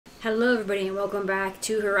Hello everybody and welcome back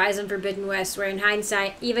to Horizon Forbidden West, where in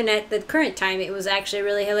hindsight, even at the current time, it was actually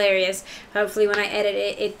really hilarious. Hopefully when I edit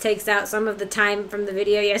it, it takes out some of the time from the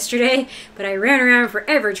video yesterday, but I ran around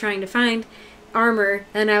forever trying to find armor,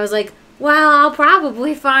 and I was like, well, I'll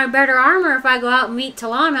probably find better armor if I go out and meet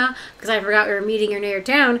Talana, because I forgot we were meeting her near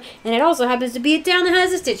town, and it also happens to be a town that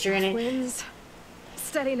has a Stitcher in it. Winds.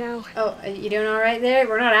 Steady now. Oh, you doing alright there?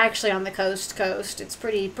 We're not actually on the coast. It's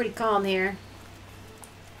pretty calm here.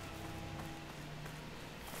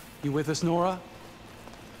 You with us, Nora?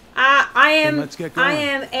 I am. Then let's get going. I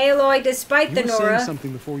am Aloy, despite the You were Nora. saying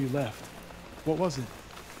something before you left. What was it?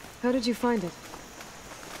 How did you find it?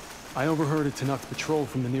 I overheard a Tanakh patrol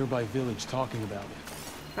from the nearby village talking about it.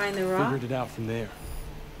 Find the rock. Figured it out from there.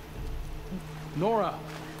 Nora,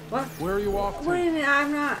 What? where are you off to? Wait a minute.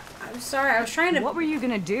 I'm not. I'm sorry. I was trying to. What were you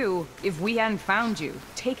gonna do if we hadn't found you?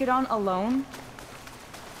 Take it on alone?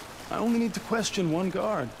 I only need to question one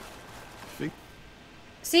guard.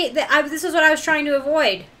 See, this is what I was trying to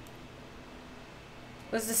avoid.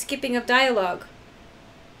 Was the skipping of dialogue.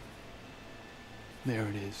 There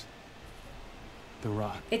it is. The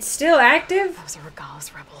rock. It's still active? Those are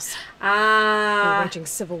Regal's rebels. They're Ah. waging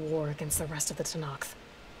civil war against the rest of the Tanakh.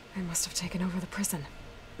 They must have taken over the prison.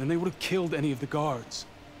 Then they would have killed any of the guards.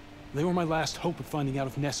 They were my last hope of finding out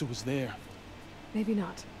if Nessa was there. Maybe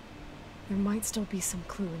not. There might still be some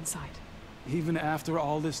clue inside. Even after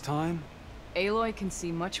all this time? Aloy can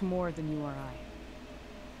see much more than you or I.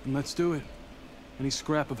 Then let's do it. Any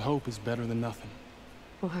scrap of hope is better than nothing.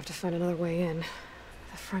 We'll have to find another way in.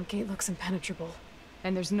 The front gate looks impenetrable.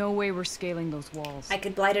 And there's no way we're scaling those walls. I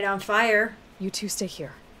could light it on fire. You two stay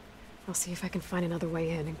here. I'll see if I can find another way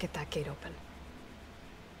in and get that gate open.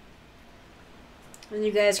 And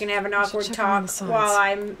you guys can have an awkward check around talk the sides. while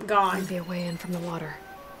I'm gone. Might be a way in from the water.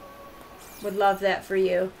 Would love that for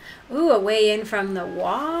you. Ooh, a way in from the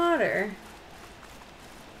water.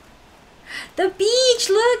 The beach!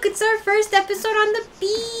 Look, it's our first episode on the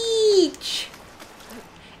beach!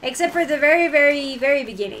 Except for the very, very, very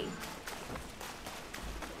beginning.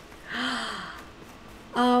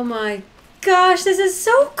 Oh my gosh, this is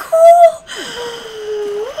so cool!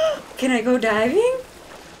 Can I go diving?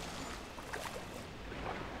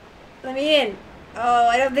 Let me in. Oh,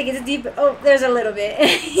 I don't think it's deep. Oh, there's a little bit.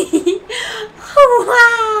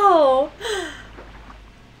 Oh, wow!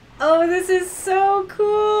 Oh, this is so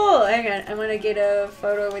cool. Hang on, I'm gonna get a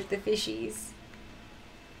photo with the fishies.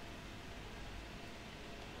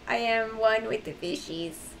 I am one with the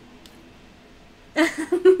fishies.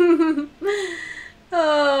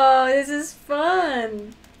 Oh, this is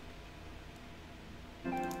fun.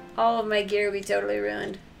 All of my gear will be totally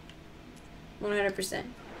ruined. 100%.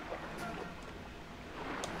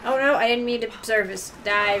 Oh no, I didn't mean to surface.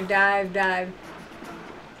 Dive, dive, dive.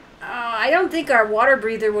 Oh, I don't think our water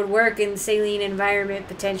breather would work in saline environment,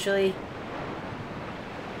 potentially.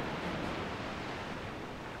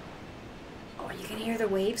 Oh, you can hear the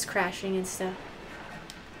waves crashing and stuff.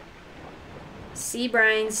 Sea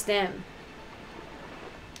brine stem.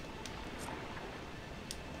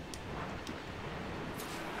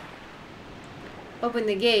 Open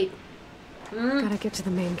the gate. Gotta get to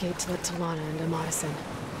the main gate to let Talana and Amatis in.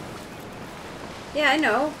 Yeah, I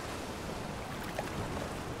know.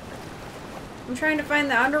 I'm trying to find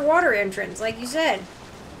the underwater entrance, like you said.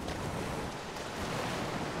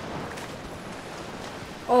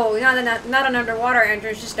 Oh, not an underwater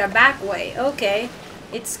entrance, just a back way. Okay.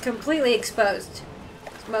 It's completely exposed.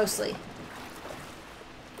 Mostly.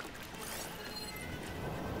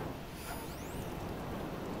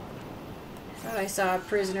 Thought I saw a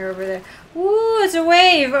prisoner over there. Ooh, it's a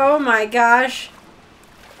wave! Oh my gosh.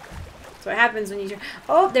 That's what happens when you...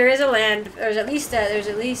 Oh, there is a land. There's at least a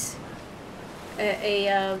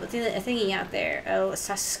thingy out there. A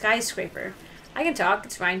skyscraper. I can talk.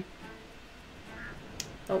 It's fine.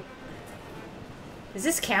 Oh. Does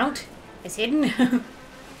this count? It's hidden?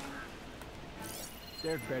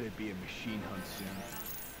 There better be a machine hunt soon.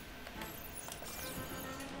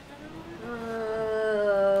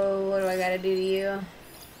 Oh, what do I gotta do to you?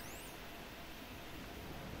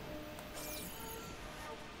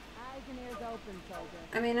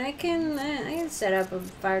 I mean, I can set up a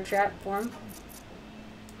fire trap for him.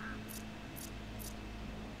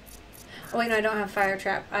 Oh wait, no, I don't have fire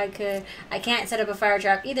trap. I can't set up a fire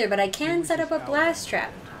trap either, but I can set up a blast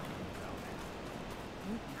trap.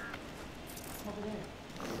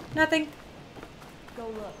 Nothing. Go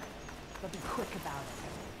look, but be quick about it.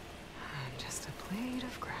 I'm just a blade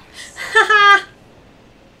of grass. Haha!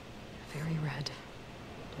 Very red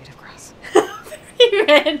blade of grass.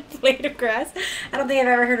 Red blade of grass. I don't think I've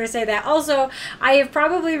ever heard her say that. Also, I have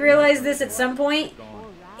probably realized this at some point.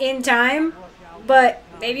 in time, but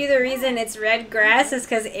maybe the reason it's red grass is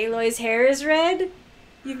because Aloy's hair is red.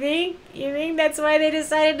 You think? You think that's why they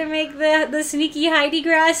decided to make the sneaky Heidi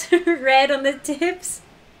grass red on the tips?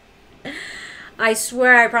 I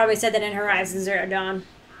swear I probably said that in Horizon Zero Dawn.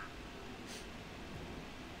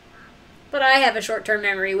 But I have a short-term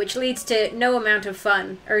memory, which leads to no amount of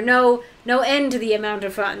fun. Or no end to the amount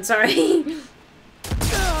of fun, sorry.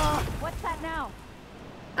 What's that now?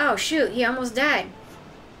 Oh shoot, he almost died.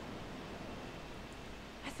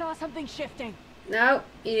 I saw something shifting. No,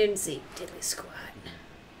 you didn't see Diddly Squat.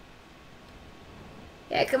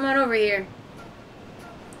 Yeah, come on over here.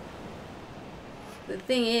 The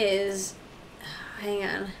thing is... Hang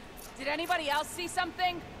on. Did anybody else see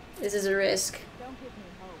something? This is a risk. Don't give me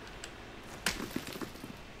hope.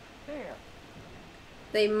 There.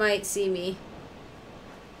 They might see me.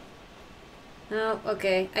 Oh,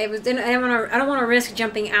 okay. I don't want to risk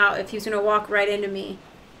jumping out if he was gonna walk right into me.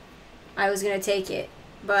 I was gonna take it,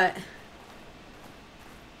 but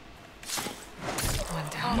One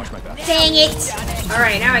down. Watch my back. dang it! All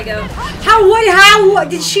right, now I go. How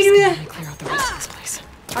did she do that? Clear out the rest of this place.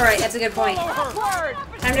 All right, that's a good point. Upward!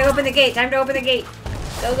 Time to open the gate. Time to open the gate.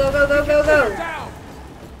 Go go go go go go.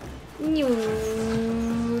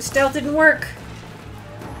 Stealth didn't work.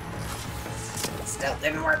 Stealth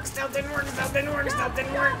didn't work. Stealth didn't work. Stealth didn't work. Stealth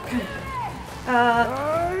didn't work.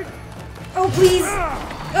 Oh please.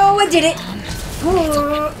 Oh, I did it.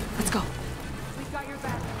 Oh. Let's go.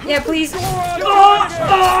 Yeah, please.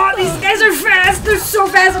 Oh, these guys are fast. They're so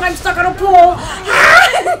fast and I'm stuck on a pole.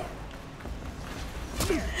 Ah!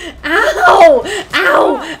 Ow!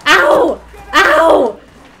 Ow! Ow! Ow!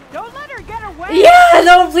 Don't let her get away! Yeah,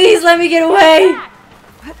 no, please let me get away.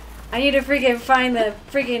 I need to freaking find the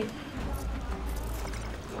freaking...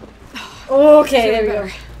 Okay, there we go.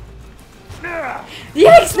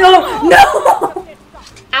 Yikes, no! No!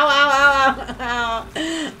 Ow, ow, ow, ow,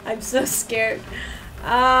 ow. I'm so scared.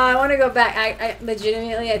 I want to go back. I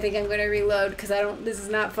legitimately, I think I'm going to reload because this is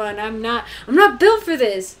not fun. I'm not built for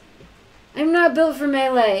this. I'm not built for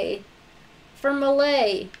melee. For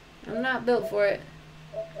melee. I'm not built for it.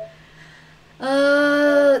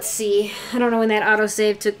 Let's see. I don't know when that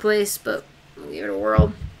autosave took place, but we'll give it a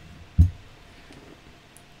whirl.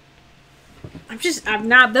 I'm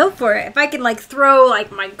not built for it. If I can, like, throw,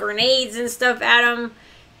 like, my grenades and stuff at them,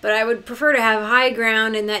 but I would prefer to have high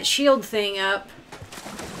ground and that shield thing up.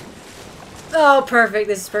 Oh, perfect.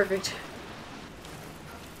 This is perfect.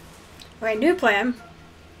 Okay, new plan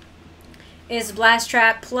is blast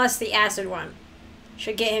trap plus the acid one.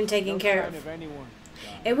 Should get him taken care of.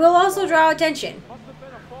 It will also draw attention.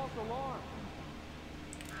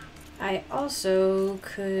 I also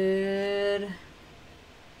could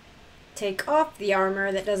take off the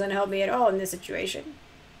armor that doesn't help me at all in this situation.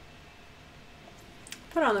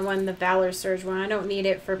 Put on the Valor Surge one. I don't need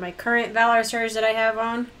it for my current Valor Surge that I have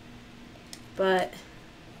on. But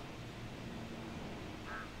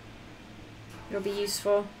it'll be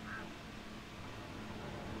useful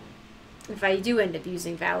if I do end up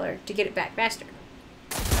using Valor to get it back faster.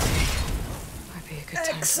 Might be a good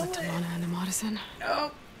time to select a Lana and a Madison.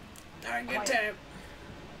 Oh, not a good time.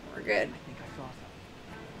 We're good. I think I saw something.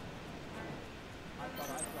 I thought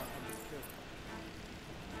I saw something too.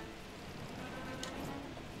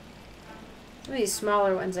 Some of these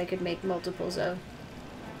smaller ones I could make multiples of.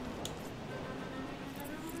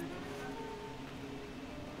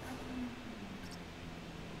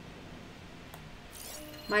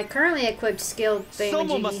 My currently equipped skill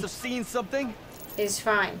Someone must thingamajiggy have seen something. is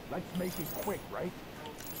fine. Let's make it quick, right?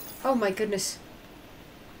 Oh my goodness.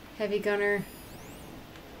 Heavy gunner.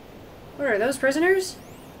 What are those, prisoners?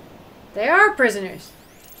 They are prisoners.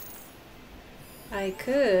 I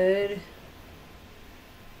could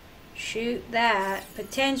shoot that,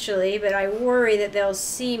 potentially, but I worry that they'll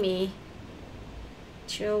see me.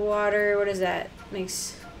 Chill water, what is that?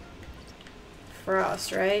 Makes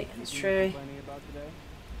frost, right? Let's try.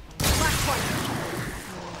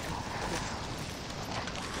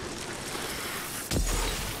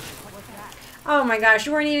 Oh my gosh,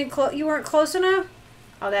 you weren't even you weren't close enough?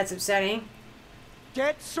 Oh, that's upsetting.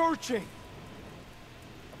 Get searching.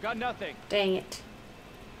 I've got nothing. Dang it.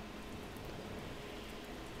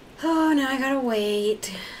 Oh, now I gotta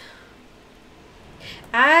wait.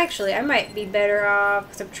 Actually, I might be better off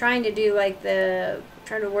because I'm trying to do like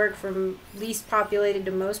trying to work from least populated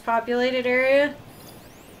to most populated area.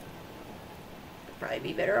 I'd probably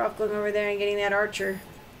be better off going over there and getting that archer.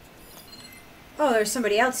 Oh, there's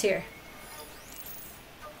somebody else here.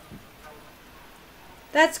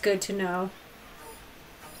 That's good to know.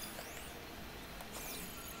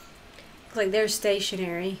 Looks like they're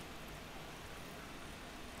stationary.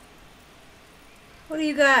 What do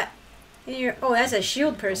you got in your... Oh, that's a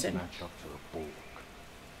shield person. Match up to the bulk.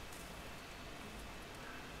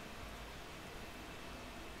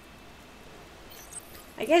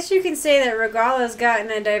 I guess you can say that Regala's gotten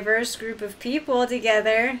a diverse group of people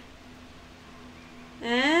together.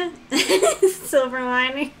 Eh? Silver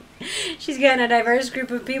lining. She's gotten a diverse group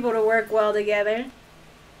of people to work well together.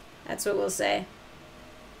 That's what we'll say.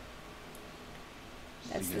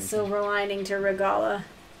 That's the silver lining to Regala.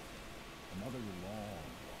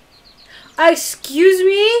 Excuse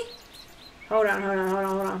me? Hold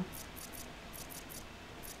on.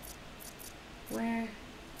 Where?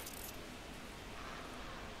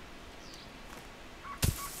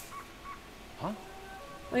 Huh?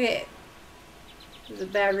 Wait. It was a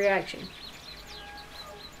bad reaction.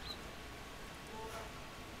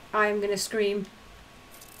 I'm gonna scream.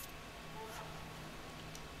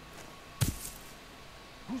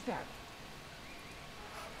 Who's that?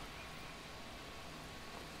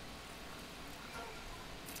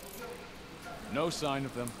 No sign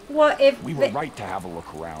of them. What if We were right to have a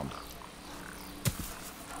look around.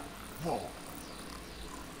 Whoa.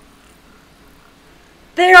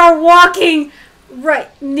 They are walking right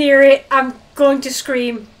near it? I'm going to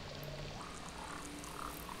scream.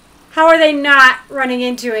 How are they not running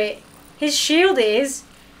into it? His shield is.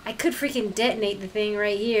 I could freaking detonate the thing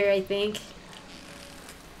right here, I think.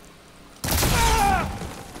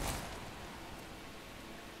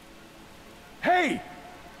 Hey!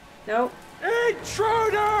 Nope.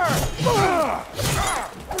 Intruder!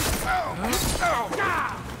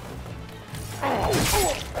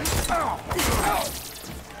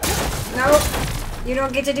 Nope. You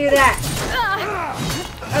don't get to do that.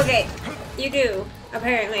 Okay. You do,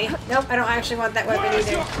 apparently. Nope, I don't actually want that weapon Where's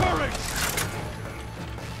either. your courage?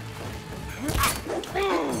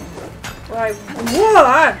 Why?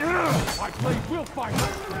 What? My blade will fight.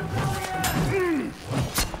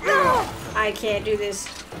 I can't do this.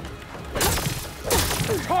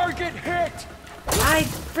 Target hit! I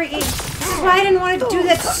freaking... This is why I didn't want to do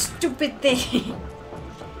that stupid thing.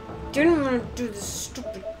 Didn't want to do this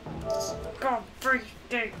stupid... God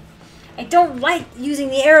freaking... I don't like using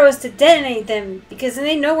the arrows to detonate them, because then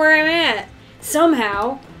they know where I'm at.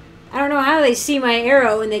 Somehow. I don't know how they see my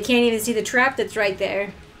arrow and they can't even see the trap that's right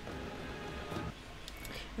there.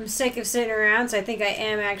 I'm sick of sitting around, so I think I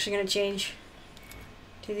am actually going to change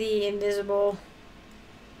to the invisible.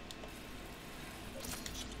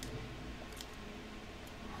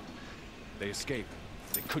 They escape.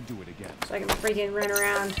 They could do it again. So I can freaking run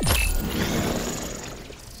around.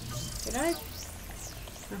 Did I?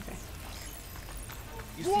 Okay.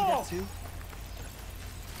 You see that too?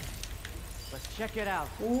 Let's check it out.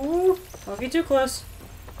 Ooh, don't get too close.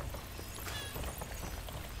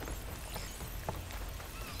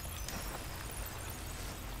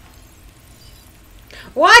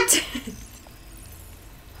 What?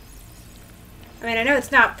 I mean, I know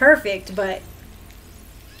it's not perfect, but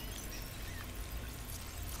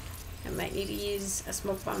I might need to use a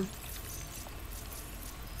smoke bomb.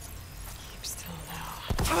 Keep still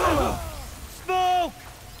now. Smoke!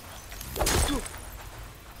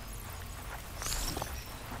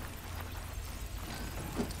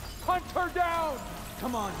 Hunt her down!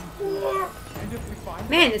 Come on. And if we find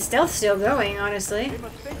Man, the stealth's still going, honestly. they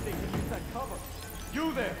must think they can use that cover.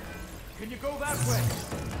 You there! Can you go that way?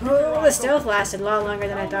 Oh, the stealth lasted a lot longer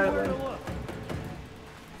than I thought it Where to would. look.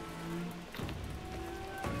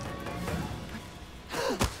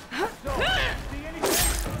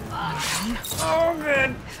 Oh,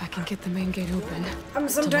 good. If I can get the main gate open, I'm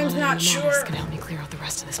sometimes Delana not and sure Mars can help me clear out the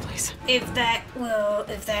rest of this place. if that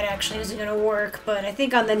actually isn't gonna work, but I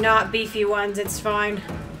think on the not beefy ones it's fine.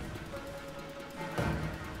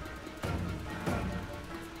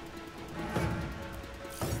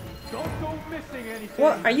 Don't go missing anything.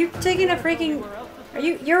 What? Are you taking a freaking...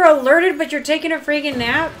 You're alerted, but you're taking a freaking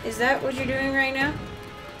nap? Is that what you're doing right now?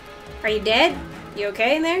 Are you dead? You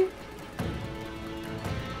okay in there?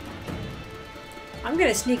 I'm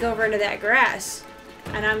gonna sneak over into that grass,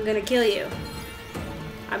 and I'm gonna kill you.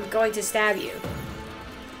 I'm going to stab you.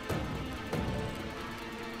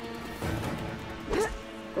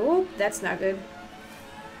 Oh, that's not good.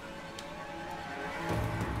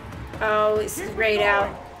 Oh, it's grayed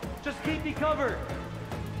out. Just keep me covered.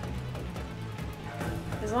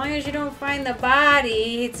 As long as you don't find the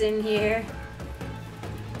body, it's in here.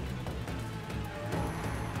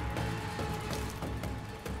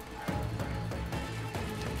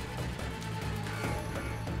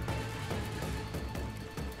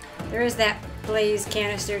 There is that blaze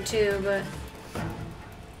canister too, but...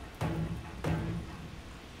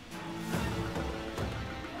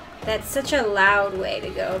 That's such a loud way to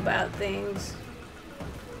go about things.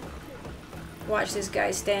 Watch this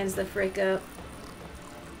guy stands the frick up.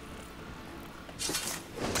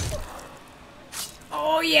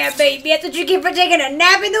 Oh yeah, baby! That's what you get for taking a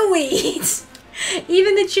nap in the weeds.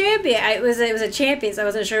 Even the champion. It was a champion, so I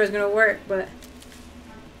wasn't sure it was gonna work, but.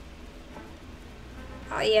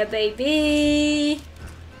 Oh yeah, baby!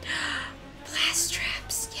 Blast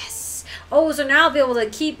traps, yes. Oh, so now I'll be able to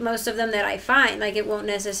keep most of them that I find. Like it won't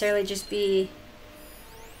necessarily just be.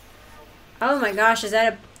 Oh my gosh, is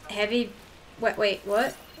that a heavy? Wait,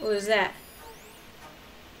 what? What was that?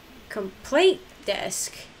 Complaint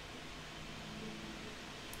desk.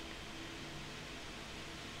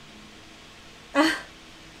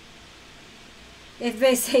 If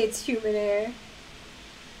they say it's human error.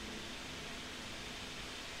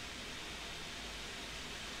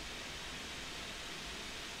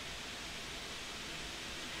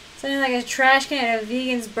 Something like a trash can at a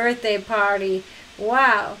vegan's birthday party.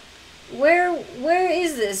 Wow. Where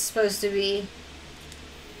is this supposed to be?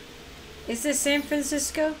 Is this San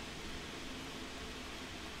Francisco?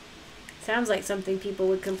 Sounds like something people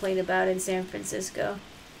would complain about in San Francisco.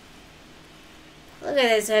 Look at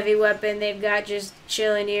this heavy weapon they've got just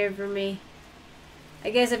chilling here for me.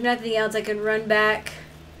 I guess if nothing else, I can run back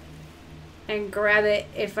and grab it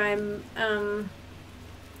if I'm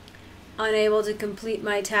unable to complete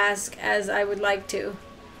my task as I would like to.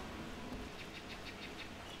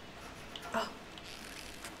 Oh.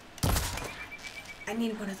 I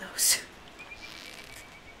need one of those.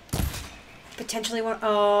 Potentially one.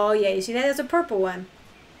 Oh, yeah, you see that? That's a purple one.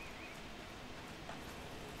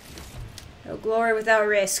 No glory without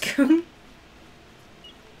risk. The marshals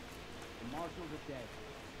are dead.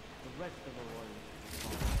 The rest of the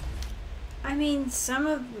Royals. I mean, some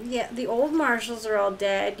of... Yeah, the old marshals are all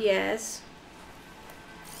dead, yes.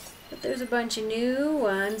 But there's a bunch of new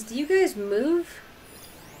ones. Do you guys move?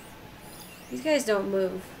 These guys don't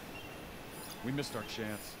move. We missed our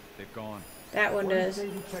chance. They've gone. That one does.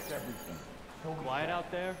 Wednesday, we checked everything. Quiet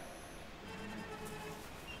out there?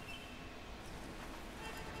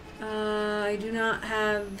 I do not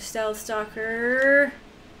have Stealth Stalker.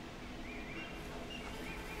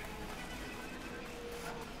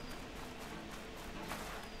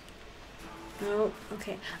 Nope.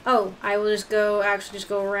 Okay. Oh, I will just go, actually just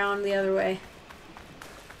go around the other way.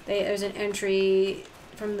 There's an entry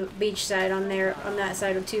from the beach side on there, on that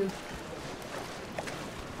side of too.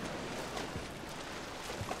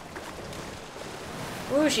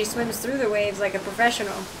 Ooh, she swims through the waves like a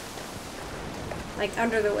professional. Like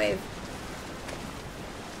under the wave.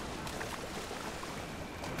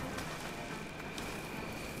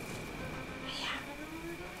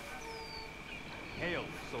 Hail,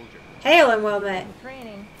 soldier. Hail and well met.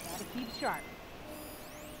 Training. Gotta keep sharp.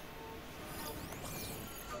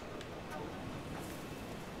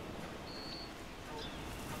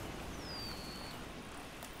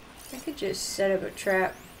 I could just set up a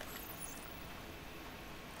trap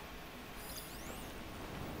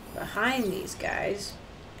behind these guys.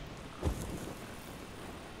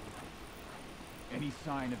 Any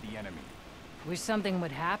sign of the enemy? Wish something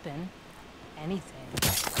would happen. Anything.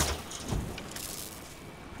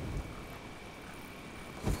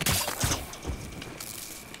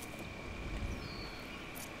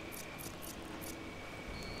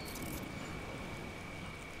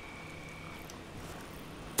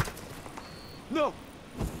 No!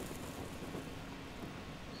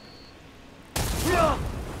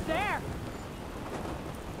 There!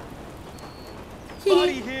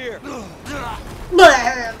 Body here!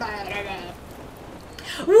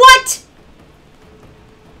 What?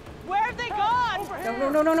 Where have they gone?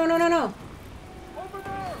 No. Over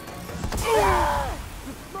there!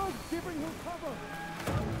 The smoke's giving her cover!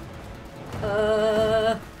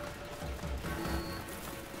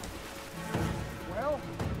 Well,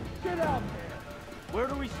 get out there! Where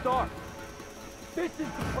do we start? This is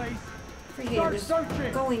the place! Freaking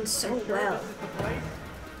is going so well. This is the place?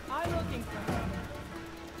 I'm looking for him.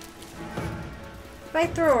 If I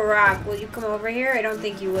throw a rock, will you come over here? I don't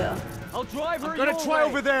think you will. I'll drive her I'm gonna your try way.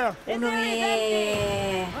 over there. Oh no,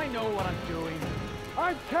 yeah. I know what I'm doing.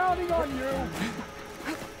 I'm counting on you!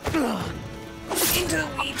 Into the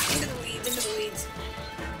weeds.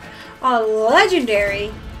 Oh,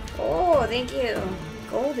 legendary. Oh, thank you.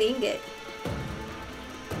 Gold ingot.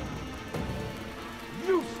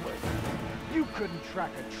 Useless! You couldn't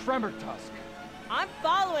track a tremor tusk. I'm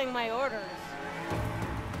following my orders.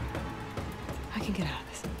 I can get out of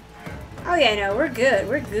this. Oh yeah, no, we're good.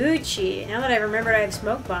 We're Gucci. Now that I remembered I have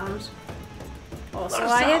smoke bombs. Also,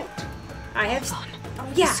 I have. Hold on. Oh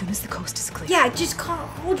yeah. As soon as the coast is clear. Yeah, just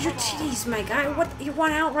hold your titties, my guy. What, you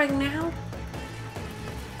want out right now?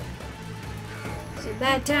 It's a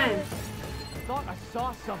bad time. thought I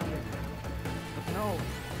saw something. But no.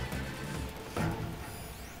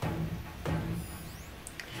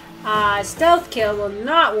 Stealth kill will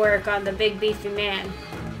not work on the big beefy man.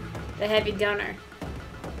 The heavy gunner.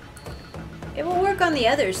 It will work on the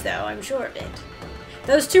others though, I'm sure of it.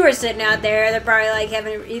 Those two are sitting out there. They're probably like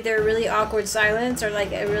having either a really awkward silence or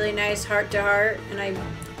like a really nice heart-to-heart. And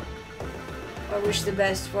I wish the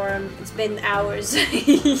best for them. It's been hours.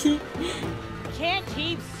 Can't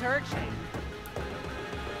keep searching.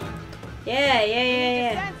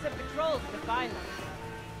 Yeah. Send some patrols to find them.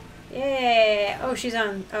 Yeah. Oh, she's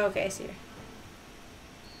on. Oh, okay, I see her.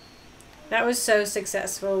 That was so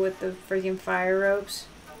successful with the freaking fire ropes.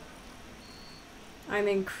 I'm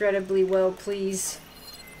incredibly well pleased.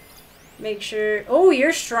 Make sure... Oh,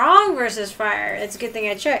 you're strong versus fire. That's a good thing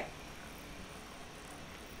I checked.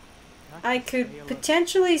 I could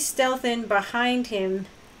potentially stealth in behind him.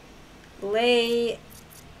 Lay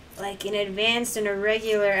like an advanced and a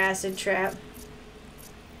regular acid trap.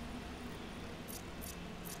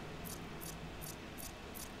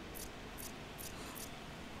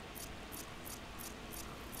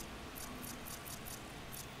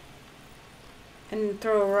 And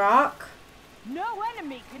throw a rock. No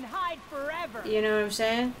enemy can hide forever. You know what I'm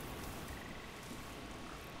saying?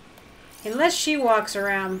 Unless she walks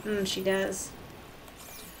around. She does.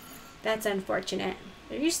 That's unfortunate.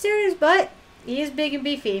 Are you staring at his butt? He is big and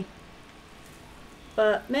beefy.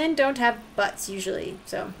 But men don't have butts usually,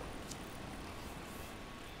 so.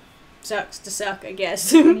 Sucks to suck, I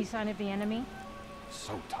guess. Any sign of the enemy?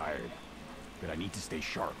 So tired. But I need to stay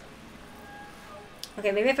sharp.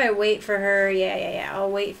 Okay, maybe if I wait for her. Yeah.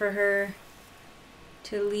 I'll wait for her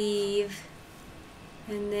to leave.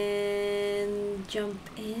 And then jump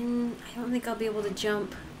in. I don't think I'll be able to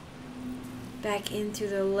jump back in through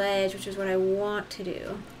the ledge, which is what I want to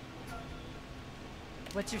do.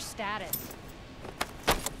 What's your status?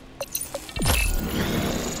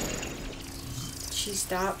 She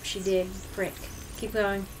stopped. She did. Frick. Keep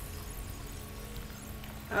going.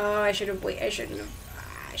 Oh, I should have. Wait. I shouldn't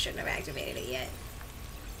have activated it yet.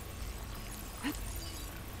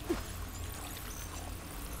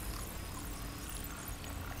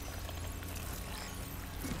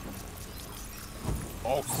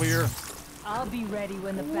 All clear. I'll be ready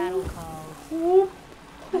when the battle calls.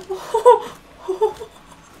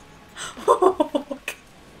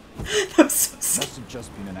 That was so scary. Must have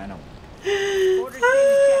just been an animal. Orders me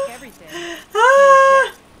to check everything.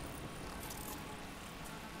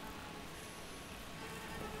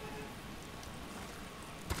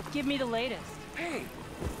 Give me the latest. Hey.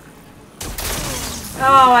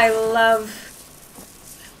 Oh, I love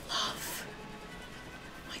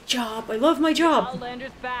my job. I love my job.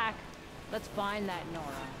 Outlander's back. Let's find that Nora.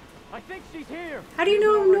 I think she's here. How do you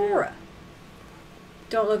know I'm Nora?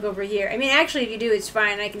 Don't look over here. I mean, actually, if you do, it's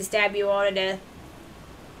fine. I can stab you all to death.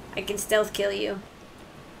 I can stealth kill you.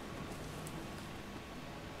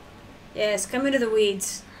 Yes, come into the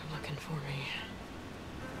weeds. They're looking for me.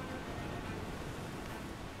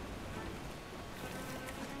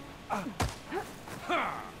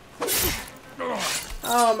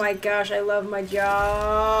 Oh my gosh, I love my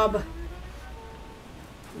job.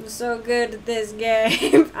 I'm so good at this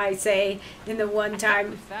game. I say in the one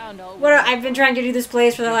time. What I've been trying to do this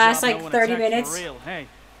place for the last like 30 minutes. Hey.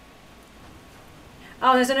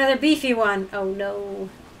 Oh, there's another beefy one. Oh no.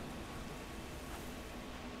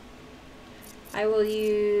 I will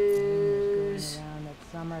use. Around that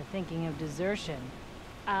summer thinking of desertion.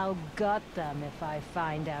 I'll gut them if I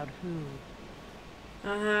find out who.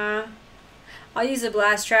 Uh-huh. I'll use a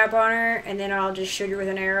blast trap on her, and then I'll just shoot her with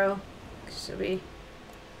an arrow. She'll be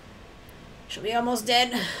almost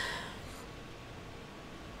dead.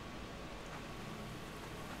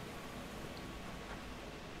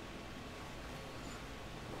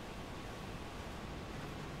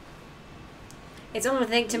 It's only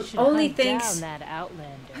thing to thanks that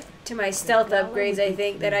Outlander. to my stealth upgrades. I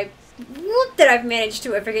think that I've managed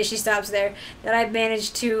to. I forget she stops there. That I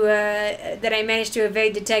managed to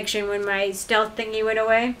evade detection when my stealth thingy went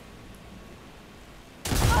away.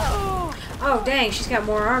 Oh dang, she's got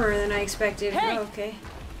more armor than I expected. Hey! Oh, okay.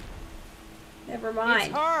 Never mind.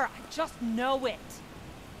 It's her. I just know it.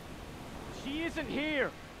 She isn't here.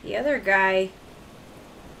 The other guy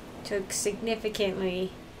took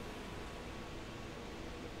significantly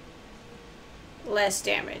less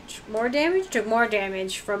damage. More damage? Took more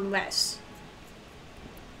damage from less.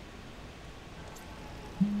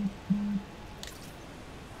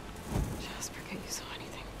 Just forget you saw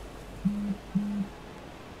anything.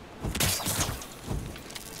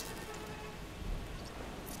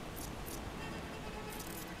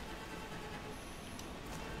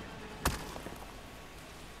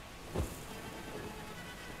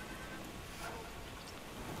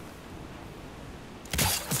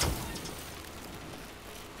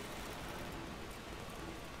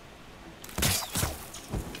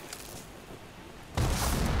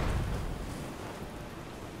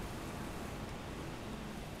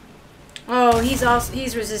 Oh,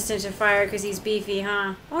 he's resistant to fire because he's beefy,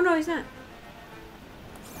 huh? Oh no, he's not.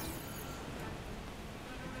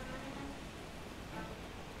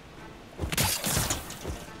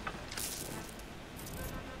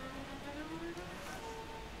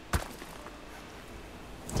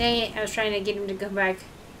 Dang it, I was trying to get him to go back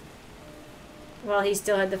while he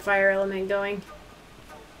still had the fire element going.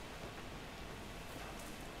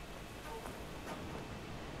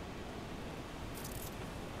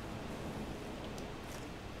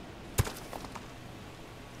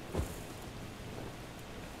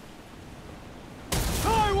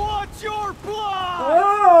 I want your blood!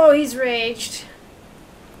 Oh, he's raged.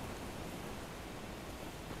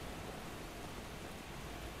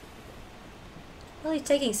 Well, he's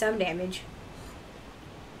taking some damage.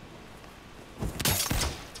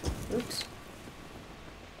 Oops.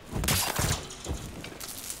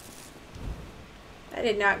 That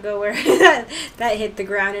did not go where that hit the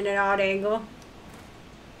ground in an odd angle.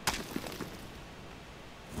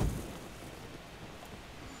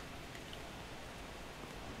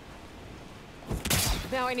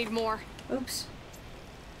 Now I need more. Oops.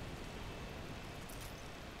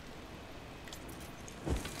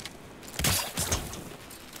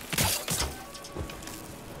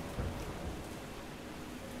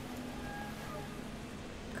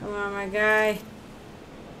 Come on, my guy.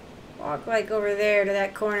 Walk like over there to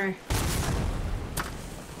that corner.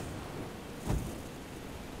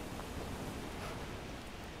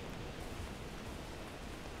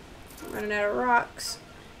 I'm running out of rocks.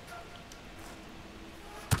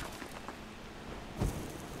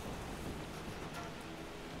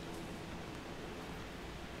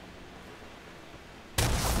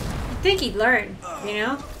 You'd think he'd learn, you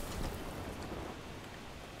know?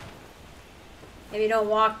 Maybe don't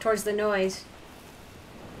walk towards the noise.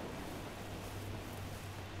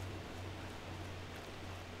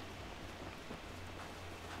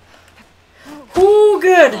 Ooh,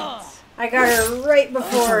 good! I got her right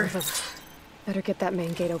before. Better get that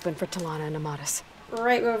main gate open for Talana and Amatis.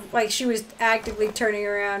 Right where, like, she was actively turning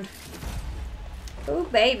around. Ooh,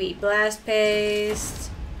 baby. Blast paste.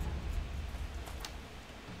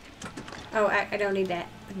 Oh, I don't need that.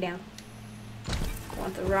 No. I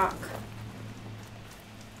want the rock.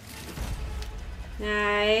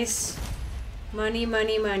 Nice. Money,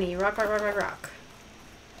 money, money. Rock, rock, rock, rock, rock.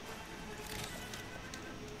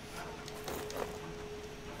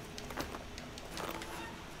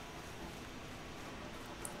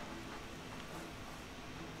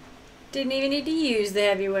 Didn't even need to use the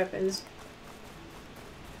heavy weapons.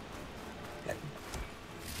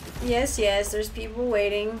 Yes, yes, there's people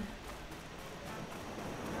waiting.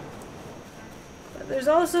 But there's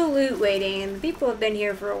also loot waiting, and the people have been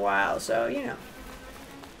here for a while, so, you know.